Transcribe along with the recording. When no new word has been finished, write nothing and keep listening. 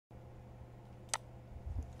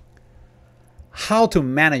How to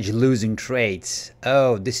manage losing trades?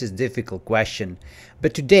 Oh, this is a difficult question.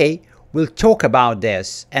 But today we'll talk about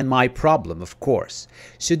this and my problem, of course.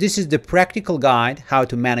 So this is the practical guide how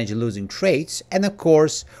to manage losing trades, and of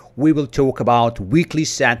course we will talk about weekly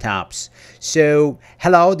setups. So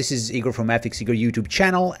hello, this is Igor from FX Igor YouTube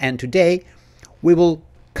channel, and today we will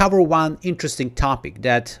cover one interesting topic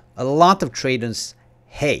that a lot of traders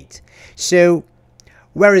hate. So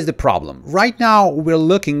where is the problem? Right now we're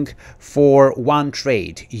looking for one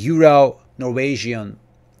trade, Euro Norwegian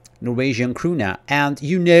krona, and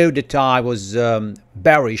you know that I was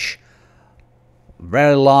bearish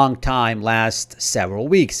very long time, last several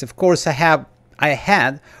weeks. Of course I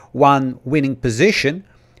had one winning position,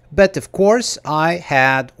 but of course I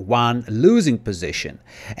had one losing position.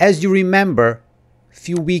 As you remember, a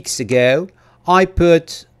few weeks ago I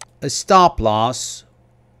put a stop loss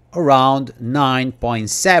around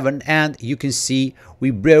 9.7, and you can see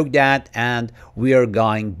we broke that and we are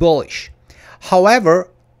going bullish. However,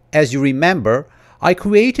 as you remember, I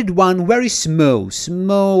created one very small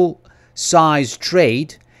size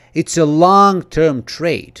trade. It's a long-term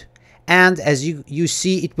trade, and as you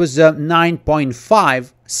see, it was a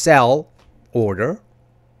 9.5 sell order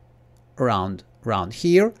around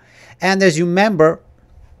here. And as you remember,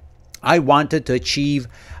 I wanted to achieve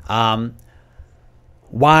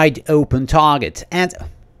wide open target. And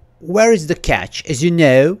where is the catch? As you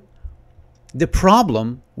know, the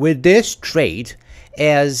problem with this trade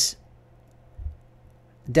is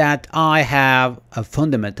that I have a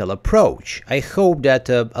fundamental approach. I hope that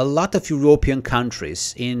a lot of European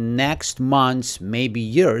countries in next months, maybe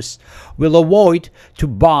years, will avoid to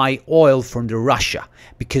buy oil from Russia.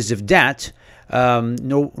 Because of that,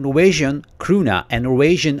 Norwegian krona and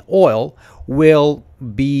Norwegian oil will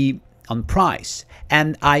be on price.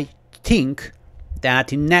 And I think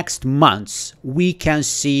that in next months we can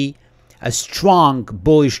see a strong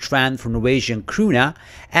bullish trend for Norwegian krona,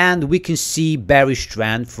 and we can see bearish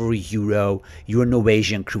trend for Euro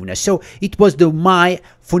Norwegian krona. So it was my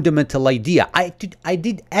fundamental idea. I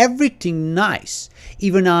did everything nice.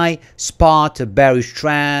 Even I spot a bearish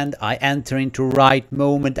trend, I enter into right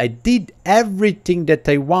moment, I did everything that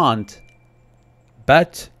I want.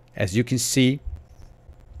 But as you can see,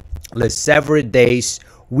 last several days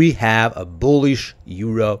we have a bullish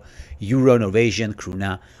Euro Norwegian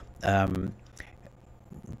krona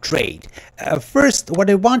trade. First, what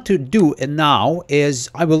I want to do now is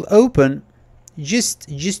I will open just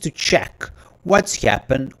to check what's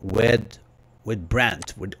happened with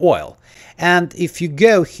Brent, with oil. And if you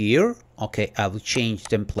go here, okay, I will change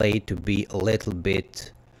template to be a little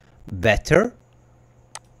bit better,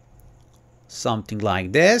 something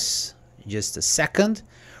like this. Just a second.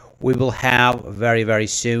 We will have very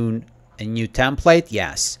soon a new template.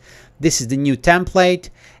 Yes, this is the new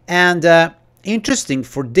template. And interesting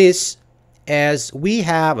for this is we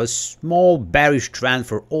have a small bearish trend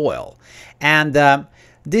for oil, and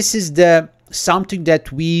this is something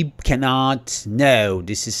that we cannot know.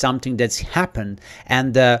 This is something that's happened,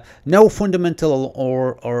 and no fundamental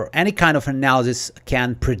or any kind of analysis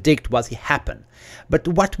can predict what happened. But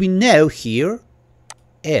what we know here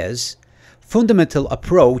is fundamental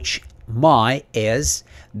approach is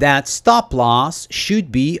that stop loss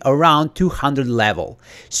should be around 200 level.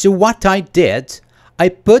 So what I did, I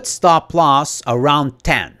put stop loss around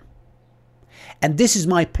 10, and this is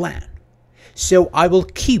my plan. So I will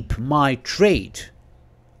keep my trade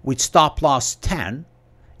with stop loss 10.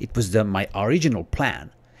 It was my original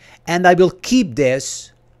plan, and I will keep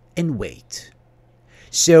this and wait.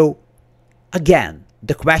 So again,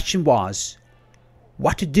 the question was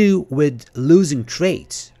what to do with losing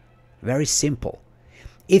trades. Very simple.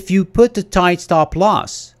 If you put a tight stop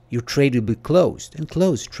loss, your trade will be closed, and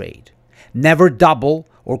close trade. Never double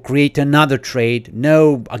or create another trade,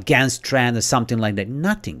 no against trend or something like that,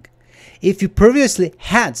 nothing. If you previously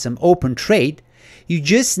had some open trade, you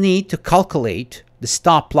just need to calculate the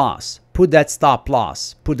stop loss, put that stop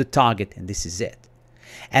loss, put the target, and this is it.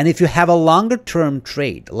 And if you have a longer term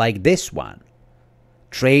trade like this one,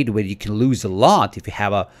 trade where you can lose a lot, if you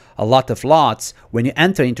have a lot of lots when you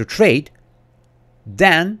enter into trade,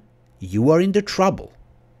 then you are in the trouble.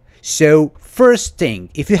 So first thing,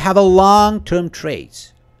 if you have a long-term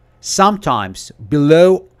trades, sometimes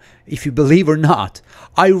below, if you believe or not,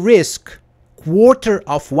 I risk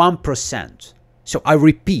 1/4%. So I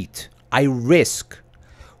repeat, I risk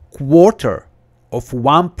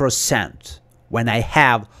 1/4% when I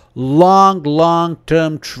have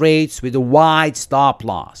long-term trades with a wide stop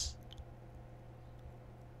loss.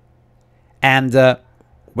 And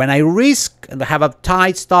when I risk and have a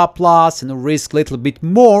tight stop loss and risk a little bit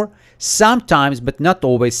more, sometimes, but not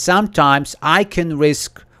always, sometimes I can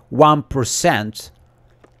risk 1%,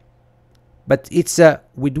 but it's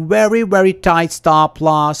with very, very tight stop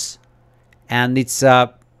loss, and it's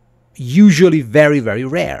usually very, very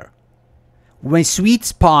rare. My sweet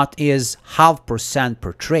spot is 0.5%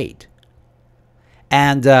 per trade.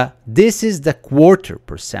 And this is the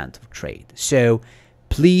 0.25% of trade. So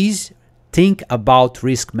please think about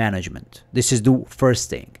risk management. This is the first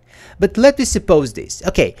thing. But let me suppose this.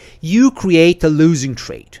 Okay, you create a losing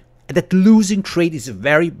trade. And that losing trade is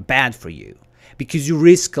very bad for you because you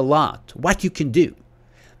risk a lot. What you can do?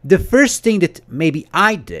 The first thing that maybe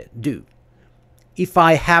I do, if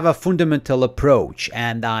I have a fundamental approach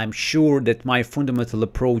and I'm sure that my fundamental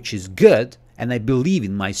approach is good and I believe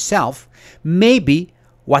in myself, maybe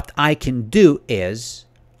what I can do is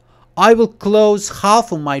I will close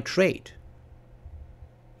half of my trade.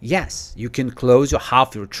 Yes, you can close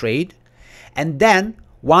half your trade, and then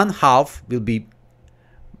one half will be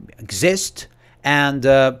exist, and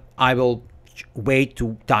I will wait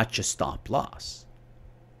to touch a stop loss.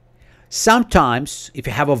 Sometimes, if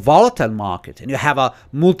you have a volatile market and you have a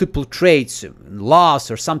multiple trades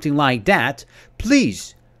loss or something like that,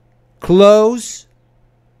 please close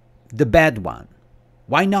the bad one.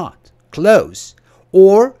 Why not? Close.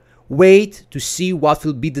 Or wait to see what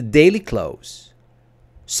will be the daily close.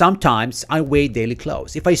 Sometimes I wait daily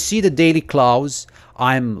close. If I see the daily close,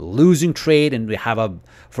 I'm losing trade and we have a,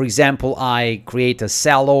 for example, I create a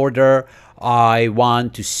sell order. I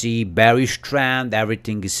want to see bearish trend,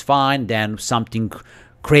 everything is fine, then something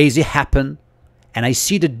crazy happen, and I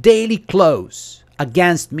see the daily close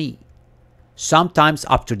against me. Sometimes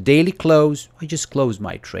after daily close, I just close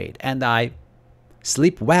my trade and I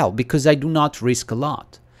sleep well because I do not risk a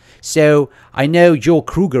lot. So I know Joe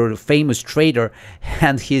Kruger, a famous trader,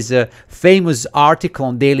 and his famous article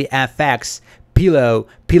on Daily FX,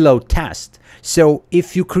 pillow test. So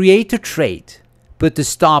if you create a trade, put the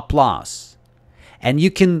stop loss, and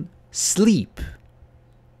you can sleep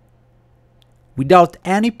without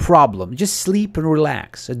any problem, just sleep and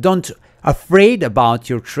relax. Don't afraid about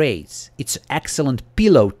your trades. It's excellent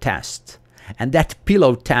pillow test, and that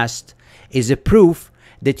pillow test is a proof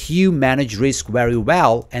that you manage risk very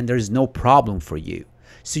well and there's no problem for you.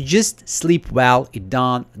 So just sleep well.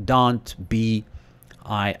 Don't be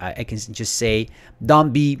I can just say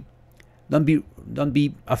don't be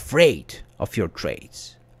afraid of your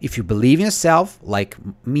trades. If you believe in yourself, like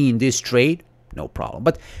me in this trade, no problem.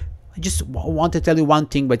 But I just want to tell you one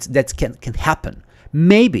thing, but that can happen.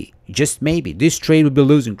 Maybe, just maybe, this trade will be a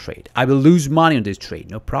losing trade. I will lose money on this trade,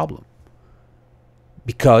 no problem.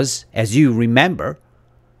 Because, as you remember,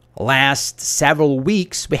 last several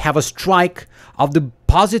weeks, we have a strike of the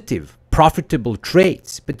positive, profitable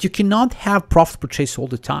trades. But you cannot have profitable trades all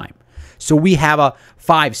the time. So we have a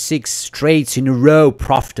 5-6 trades in a row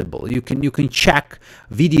profitable. You can check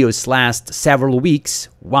videos last several weeks,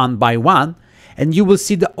 one by one, and you will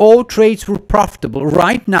see that all trades were profitable.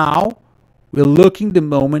 Right now, we're looking the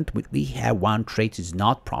moment we have one trade is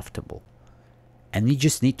not profitable. And we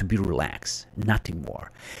just need to be relaxed, nothing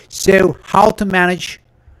more. So how to manage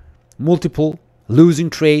multiple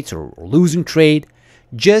losing trades or losing trade?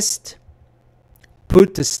 Just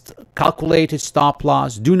put the calculated stop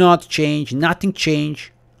loss. Do not change, nothing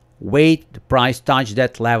change. Wait, the price touch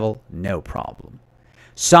that level, no problem.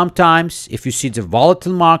 Sometimes, if you see the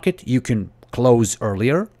volatile market, you can close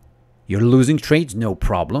earlier. You're losing trades, no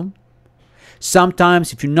problem.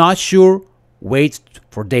 Sometimes, if you're not sure, wait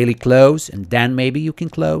for daily close and then maybe you can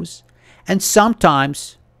close. And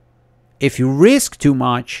sometimes, if you risk too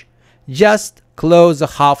much, just close a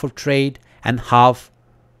half of trade and half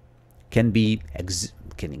can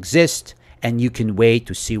exist, and you can wait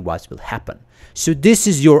to see what will happen. So this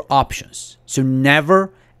is your options. So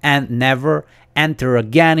never enter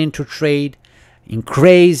again into trade,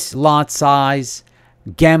 increase lot size,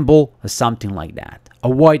 gamble, or something like that.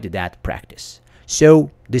 Avoid that practice.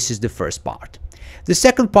 So this is the first part. The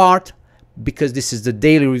second part, because this is the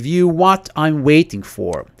daily review, what I'm waiting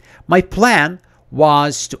for. My plan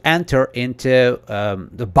was to enter into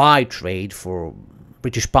the buy trade for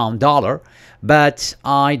British pound dollar, but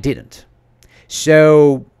I didn't.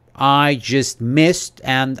 So I just missed,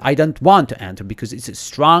 and I don't want to enter because it's a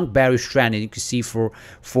strong bearish trend, and you can see for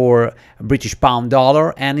British pound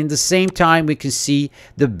dollar, and in the same time we can see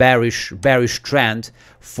the bearish trend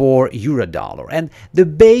for euro dollar. And the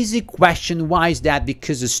basic question, why is that?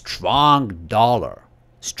 Because a strong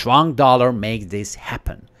dollar makes this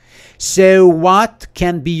happen. So what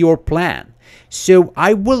can be your plan? So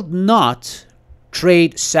I will not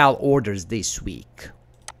trade sell orders this week.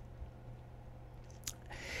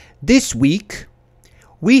 This week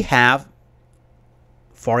we have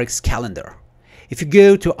forex calendar. If you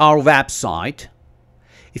go to our website,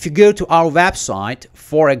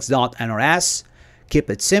 forex.nrs, keep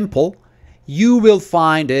it simple, you will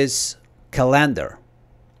find this calendar.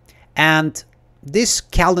 And this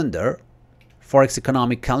calendar, forex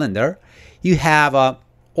economic calendar, you have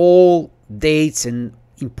all dates and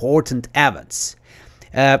important events.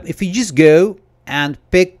 If you just go and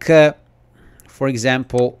pick, for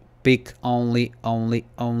example, pick only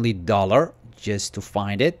dollar, just to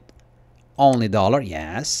find it, only dollar,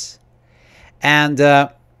 yes. And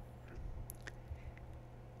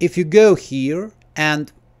if you go here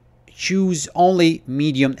and choose only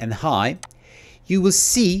medium and high, you will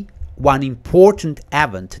see one important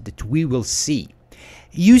event that we will see.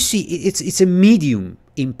 You see, it's a medium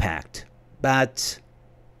impact, but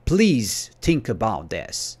please think about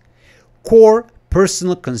this. Core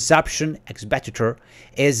personal consumption expenditure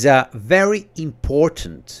is a very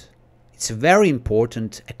important. It's a very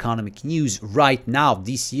important economic news right now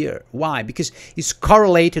this year. Why? Because it's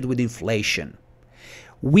correlated with inflation.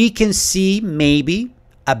 We can see maybe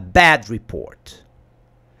a bad report.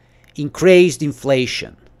 Increased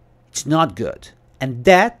inflation. It's not good. And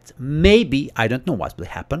that maybe, I don't know what will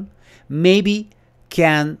happen, maybe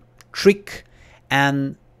can trick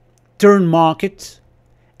and turn market,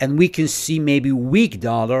 and we can see maybe weak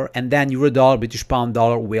dollar, and then euro dollar, British pound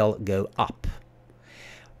dollar will go up.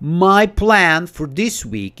 My plan for this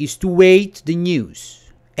week is to wait the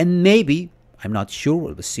news, and maybe, I'm not sure,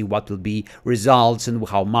 we'll see what will be results and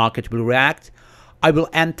how market will react. I will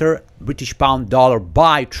enter British pound dollar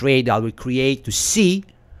buy trade I will create to see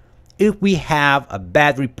if we have a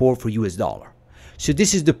bad report for US dollar. So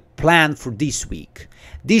this is the plan for this week.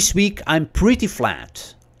 This week I'm pretty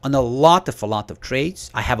flat on a lot of trades.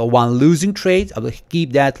 I have a one losing trade. I will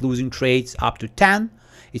keep that losing trades up to 10.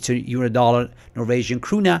 It's a euro dollar Norwegian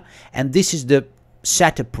krona, and this is the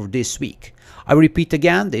setup for this week. I repeat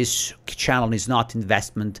again, this channel is not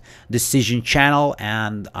investment decision channel,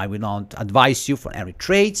 and I will not advise you for every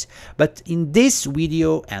trades. But in this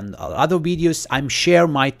video and other videos, I'm share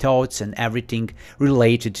my thoughts and everything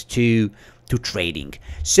related to trading.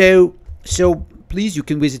 So please, you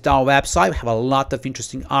can visit our website. We have a lot of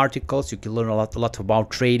interesting articles. You can learn a lot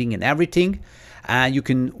about trading and everything. And you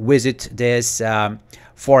can visit this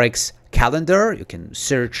forex calendar. You can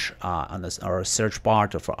search on our search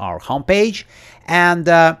part of our homepage, and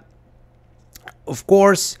of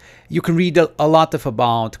course you can read a lot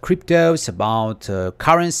about cryptos, about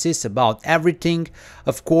currencies, about everything.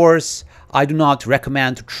 Of course, I do not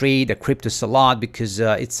recommend to trade a cryptos a lot because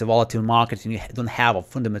it's a volatile market and you don't have a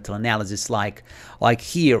fundamental analysis like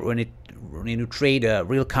here when you trade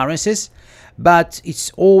real currencies. But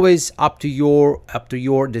it's always up to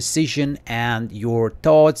your decision and your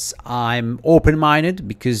thoughts. I'm open-minded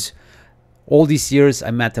because all these years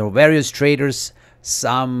I met various traders.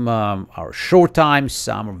 Some are short-time,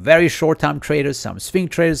 some are very short-time traders, some swing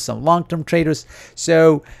traders, some long-term traders.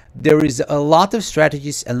 So there is a lot of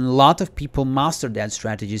strategies, and a lot of people master that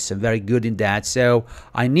strategies and very good in that. So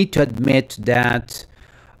I need to admit that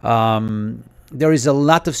there is a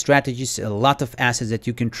lot of strategies, a lot of assets that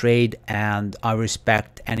you can trade, and I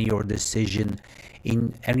respect any your decision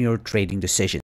in any your trading decision.